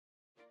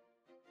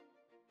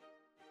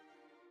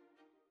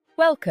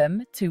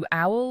Welcome to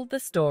Owl the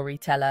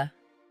Storyteller.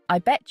 I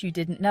bet you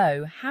didn't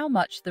know how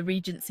much the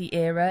Regency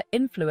era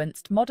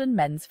influenced modern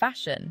men's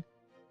fashion.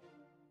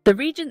 The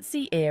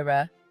Regency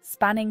era,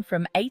 spanning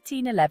from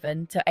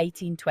 1811 to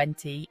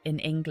 1820 in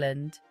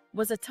England,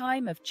 was a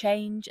time of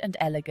change and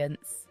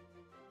elegance.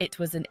 It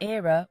was an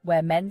era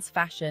where men's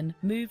fashion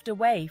moved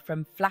away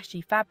from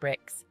flashy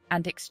fabrics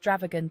and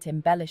extravagant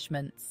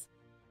embellishments.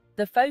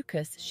 The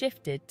focus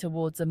shifted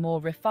towards a more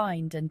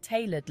refined and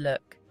tailored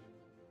look.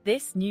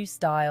 This new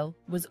style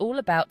was all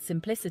about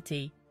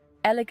simplicity,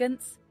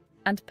 elegance,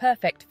 and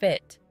perfect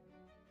fit.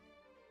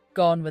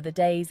 Gone were the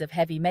days of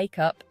heavy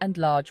makeup and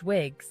large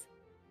wigs.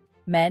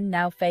 Men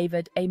now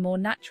favoured a more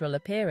natural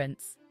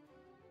appearance.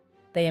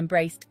 They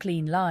embraced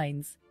clean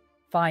lines,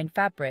 fine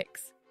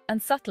fabrics,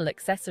 and subtle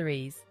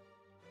accessories.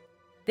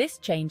 This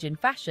change in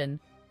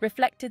fashion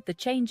reflected the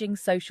changing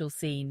social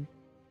scene.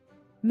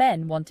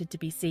 Men wanted to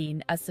be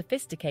seen as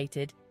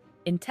sophisticated,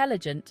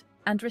 intelligent,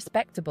 and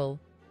respectable.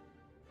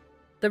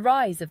 The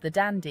rise of the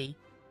dandy,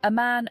 a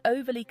man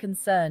overly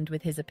concerned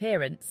with his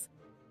appearance,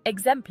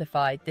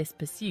 exemplified this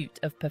pursuit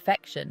of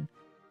perfection.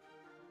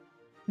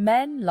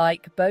 Men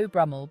like Beau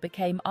Brummell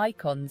became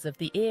icons of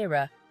the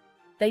era.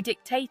 They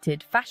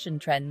dictated fashion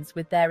trends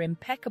with their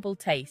impeccable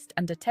taste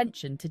and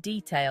attention to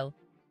detail.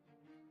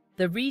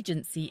 The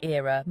Regency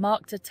era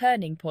marked a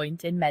turning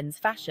point in men's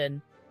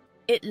fashion.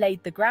 It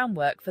laid the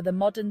groundwork for the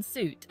modern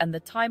suit and the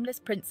timeless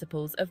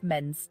principles of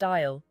men's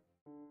style.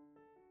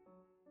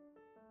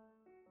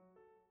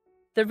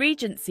 The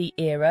Regency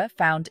era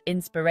found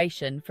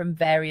inspiration from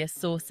various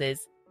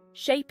sources,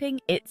 shaping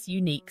its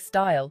unique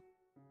style.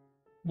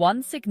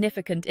 One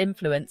significant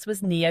influence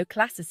was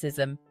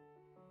Neoclassicism,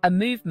 a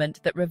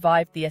movement that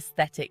revived the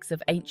aesthetics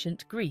of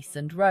ancient Greece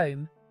and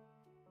Rome.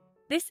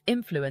 This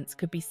influence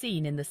could be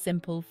seen in the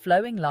simple,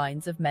 flowing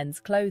lines of men's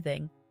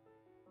clothing.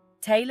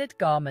 Tailored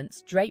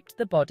garments draped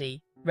the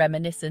body,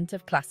 reminiscent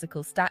of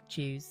classical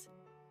statues.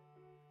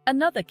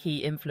 Another key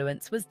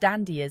influence was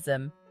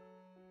dandyism.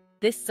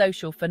 This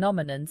social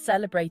phenomenon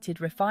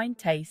celebrated refined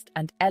taste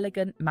and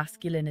elegant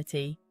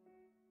masculinity.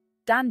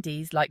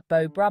 Dandies like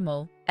Beau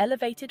Brummell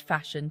elevated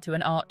fashion to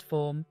an art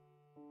form.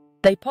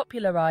 They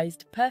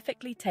popularized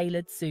perfectly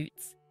tailored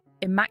suits,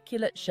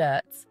 immaculate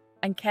shirts,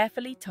 and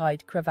carefully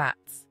tied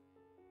cravats.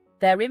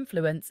 Their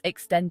influence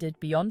extended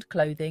beyond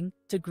clothing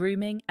to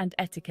grooming and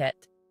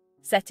etiquette,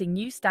 setting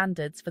new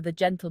standards for the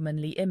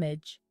gentlemanly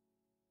image.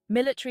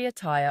 Military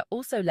attire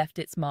also left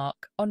its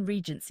mark on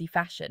Regency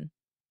fashion.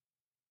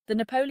 The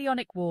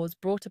Napoleonic Wars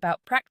brought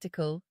about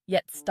practical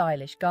yet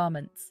stylish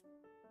garments.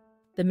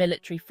 The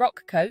military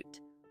frock coat,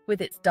 with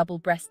its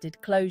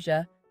double-breasted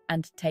closure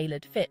and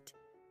tailored fit,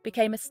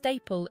 became a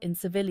staple in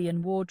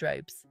civilian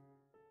wardrobes.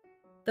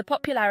 The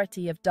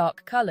popularity of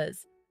dark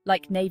colours,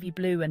 like navy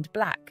blue and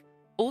black,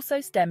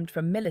 also stemmed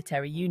from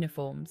military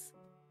uniforms.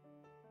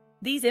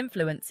 These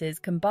influences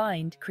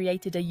combined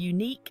created a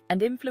unique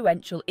and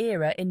influential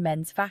era in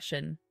men's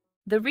fashion.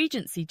 The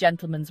Regency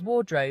gentleman's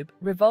wardrobe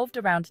revolved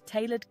around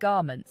tailored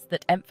garments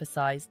that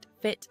emphasized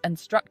fit and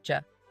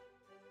structure.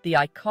 The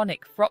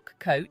iconic frock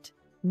coat,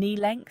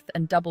 knee-length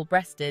and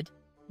double-breasted,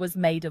 was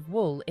made of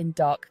wool in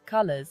dark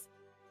colors.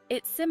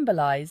 It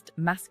symbolized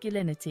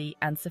masculinity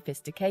and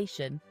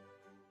sophistication.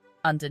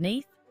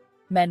 Underneath,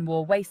 men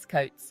wore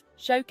waistcoats,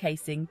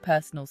 showcasing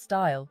personal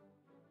style.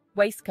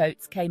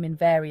 Waistcoats came in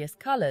various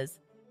colors,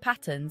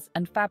 patterns,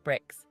 and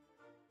fabrics.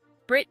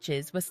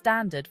 Breeches were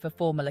standard for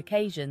formal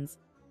occasions,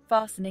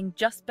 fastening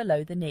just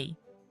below the knee.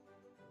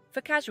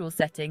 For casual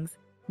settings,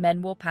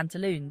 men wore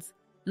pantaloons,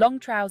 long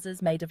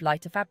trousers made of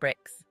lighter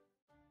fabrics.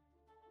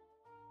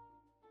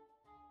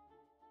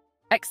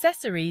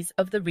 Accessories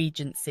of the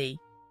Regency.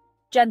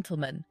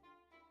 Gentlemen.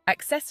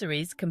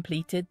 Accessories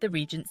completed the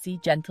Regency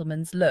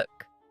gentleman's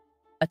look.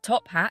 A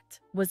top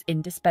hat was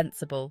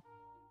indispensable.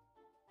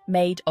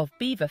 Made of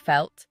beaver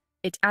felt,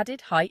 it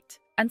added height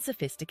and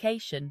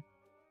sophistication.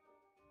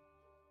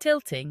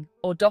 Tilting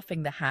or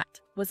doffing the hat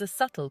was a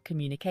subtle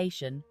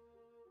communication.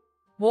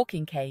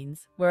 Walking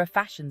canes were a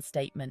fashion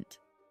statement.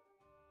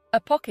 A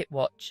pocket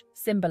watch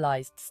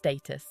symbolized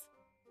status.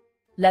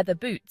 Leather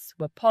boots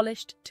were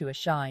polished to a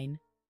shine.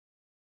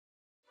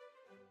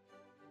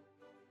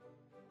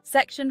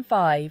 Section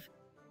 5.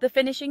 The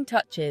finishing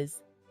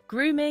touches.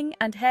 Grooming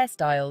and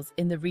hairstyles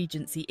in the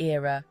Regency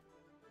era.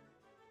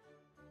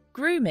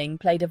 Grooming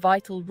played a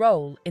vital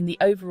role in the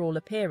overall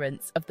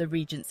appearance of the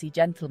Regency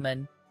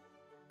gentleman.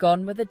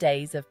 Gone were the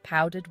days of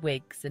powdered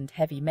wigs and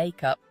heavy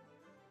makeup.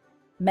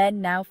 Men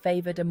now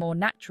favoured a more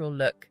natural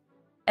look,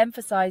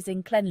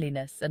 emphasising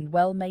cleanliness and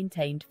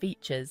well-maintained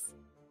features.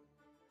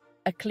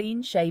 A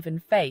clean-shaven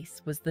face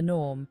was the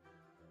norm,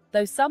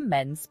 though some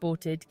men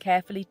sported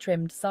carefully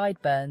trimmed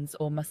sideburns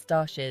or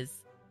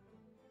moustaches.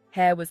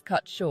 Hair was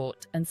cut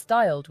short and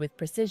styled with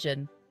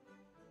precision.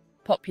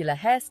 Popular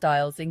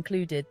hairstyles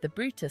included the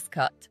Brutus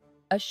cut,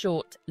 a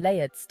short,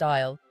 layered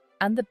style,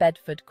 and the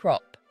Bedford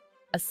crop,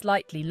 a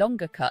slightly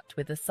longer cut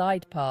with a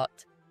side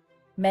part.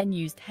 Men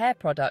used hair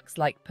products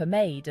like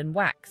pomade and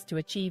wax to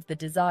achieve the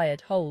desired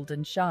hold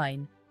and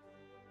shine.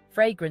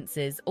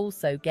 Fragrances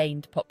also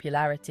gained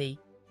popularity.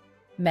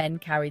 Men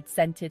carried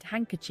scented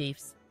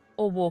handkerchiefs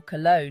or wore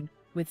cologne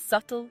with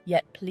subtle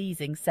yet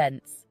pleasing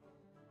scents.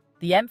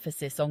 The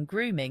emphasis on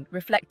grooming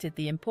reflected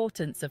the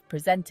importance of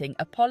presenting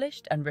a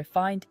polished and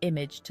refined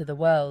image to the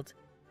world.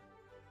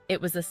 It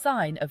was a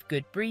sign of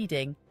good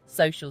breeding,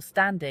 social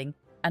standing,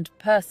 and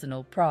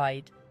personal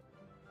pride.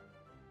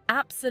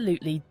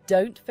 Absolutely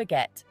don't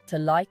forget to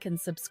like and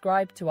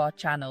subscribe to our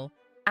channel,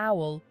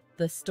 Owl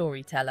the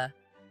Storyteller.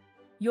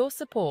 Your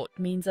support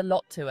means a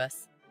lot to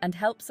us and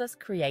helps us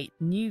create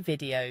new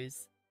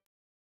videos.